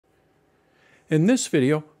In this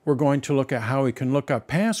video, we're going to look at how we can look up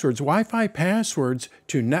passwords, Wi-Fi passwords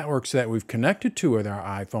to networks that we've connected to with our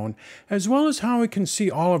iPhone, as well as how we can see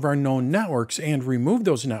all of our known networks and remove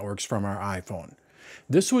those networks from our iPhone.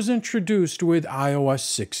 This was introduced with iOS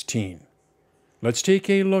 16. Let's take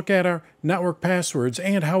a look at our network passwords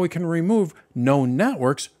and how we can remove known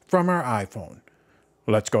networks from our iPhone.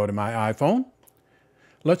 Let's go to my iPhone.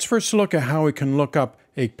 Let's first look at how we can look up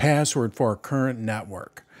a password for a current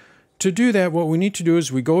network. To do that, what we need to do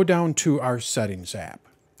is we go down to our Settings app.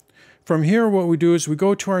 From here, what we do is we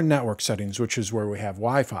go to our network settings, which is where we have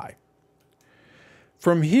Wi-Fi.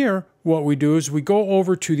 From here, what we do is we go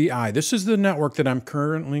over to the I. This is the network that I'm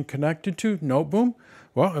currently connected to. Note, boom.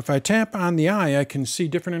 Well, if I tap on the I, I can see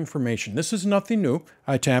different information. This is nothing new.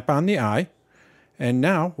 I tap on the I, and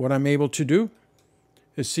now what I'm able to do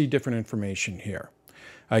is see different information here.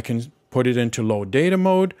 I can put it into low data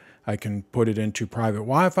mode. I can put it into private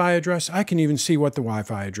Wi-Fi address. I can even see what the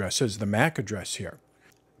Wi-Fi address is, the MAC address here.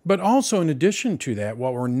 But also in addition to that,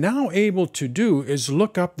 what we're now able to do is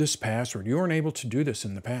look up this password. You weren't able to do this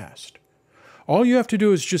in the past. All you have to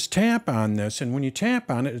do is just tap on this, and when you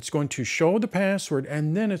tap on it, it's going to show the password,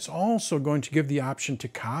 and then it's also going to give the option to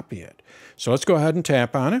copy it. So let's go ahead and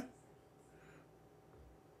tap on it.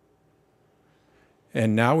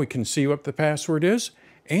 And now we can see what the password is.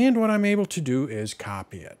 And what I'm able to do is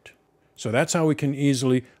copy it. So that's how we can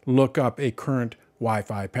easily look up a current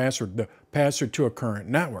Wi-Fi password, the password to a current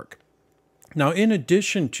network. Now, in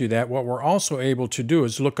addition to that, what we're also able to do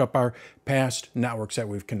is look up our past networks that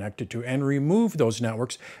we've connected to and remove those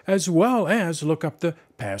networks, as well as look up the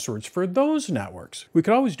passwords for those networks. We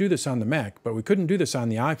could always do this on the Mac, but we couldn't do this on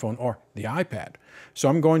the iPhone or the iPad. So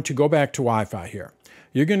I'm going to go back to Wi-Fi here.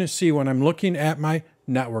 You're going to see when I'm looking at my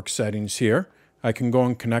network settings here, I can go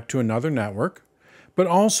and connect to another network, but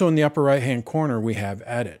also in the upper right-hand corner, we have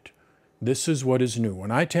Edit. This is what is new. When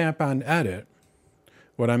I tap on Edit,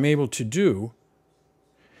 what I'm able to do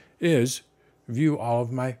is view all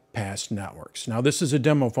of my past networks. Now, this is a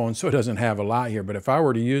demo phone, so it doesn't have a lot here, but if I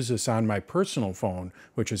were to use this on my personal phone,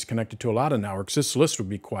 which is connected to a lot of networks, this list would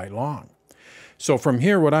be quite long. So from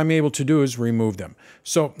here, what I'm able to do is remove them.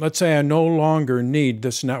 So let's say I no longer need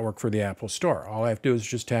this network for the Apple Store. All I have to do is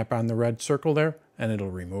just tap on the red circle there, and it'll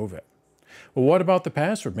remove it. Well, what about the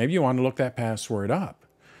password? Maybe you want to look that password up.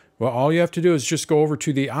 Well, all you have to do is just go over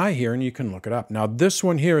to the I here, and you can look it up. Now, this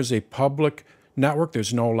one here is a public network.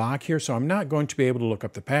 There's no lock here, so I'm not going to be able to look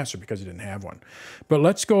up the password because I didn't have one. But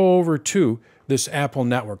let's go over to this Apple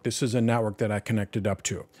network. This is a network that I connected up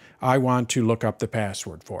to. I want to look up the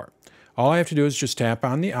password for it. All I have to do is just tap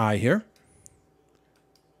on the I here.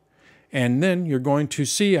 And then you're going to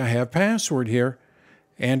see I have password here.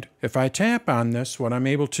 And if I tap on this, what I'm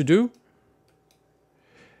able to do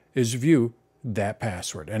is view that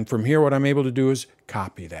password. And from here, what I'm able to do is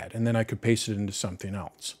copy that. And then I could paste it into something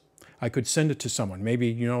else. I could send it to someone. Maybe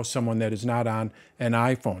you know someone that is not on an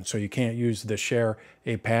iPhone, so you can't use the share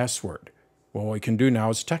a password. Well, what we can do now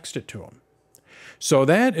is text it to them. So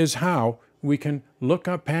that is how we can look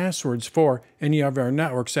up passwords for any of our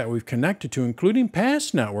networks that we've connected to, including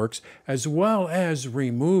past networks, as well as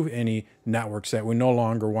remove any networks that we no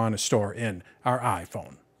longer want to store in our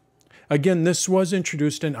iPhone. Again, this was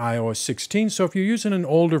introduced in iOS 16, so if you're using an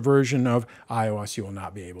older version of iOS, you will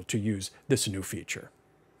not be able to use this new feature.